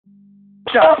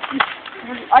shot.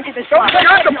 I get the shot.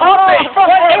 Shot the pump it.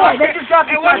 Anyway, they just got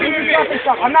the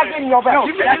shot. I'm not getting your back.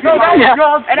 No, that was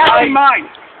drugs. And that's mine.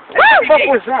 What the fuck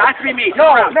was that? Has to be me.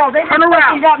 No, they turn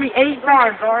around. got me 8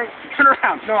 times, alright? Turn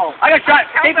around. No. I got shot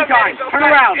 50 times. Turn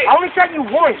around. I only shot you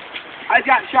once. I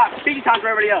got shot 50 times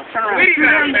for everybody else. Turn around.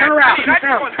 Turn around.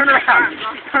 Turn around.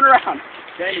 Turn around.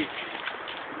 Danny.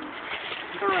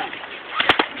 Turn around.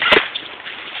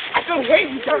 I'm still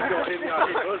waiting. Oh,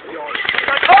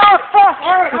 fuck!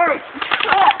 Alright.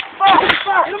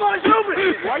 Fuck! Somebody's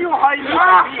moving! Why are you hiding?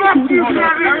 Fuck you,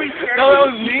 Gary! No,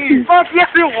 that was me. Fuck, yes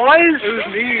it was! It was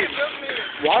me.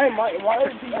 Why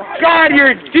is he... God,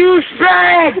 you're a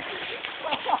douchebag!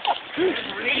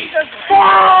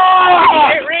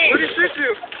 Fuck! Where did you sit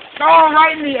you? Oh,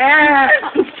 right in the ass!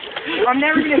 I'm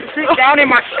never gonna sit down in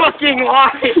my fucking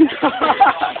life!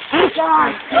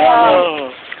 God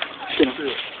Oh.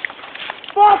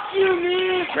 Fuck you,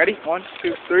 man! Ready? 1,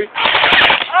 2, 3.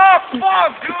 Oh,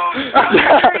 fuck, dude!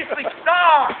 Seriously,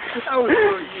 stop! That was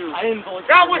you. I didn't believe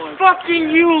That was fucking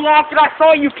you, Lockett. I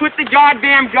saw you put the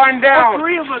goddamn gun down. All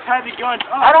 3 of us had the gun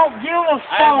up. I don't give a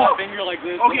I had my fuck. finger like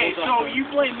this. Okay, so you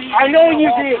blame me. I know you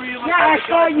all did. 3 of us Yeah, I had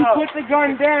the saw gun you up. put the gun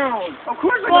down. Of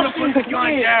course I'm gonna put the gun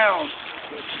Fucking down.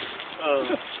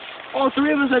 All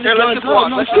 3 of us had the Here, gun let's up. walk.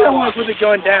 No, Let's she don't walk. want to put the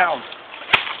gun down.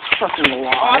 Fucking Oh,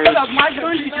 I liar. thought that was my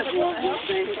gun. She just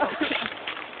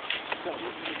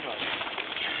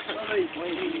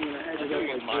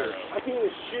I can't even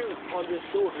shoot on this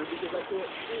shoulder because I can't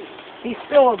shoot. He's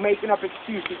still making up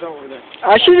excuses over there.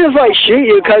 I should just like shoot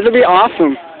you because it'd be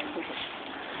awesome.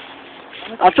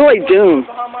 I feel like Doom.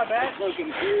 behind my back looking.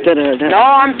 No,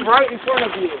 I'm right in front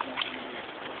of you.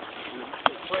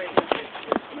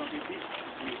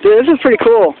 Dude, this is pretty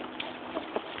cool.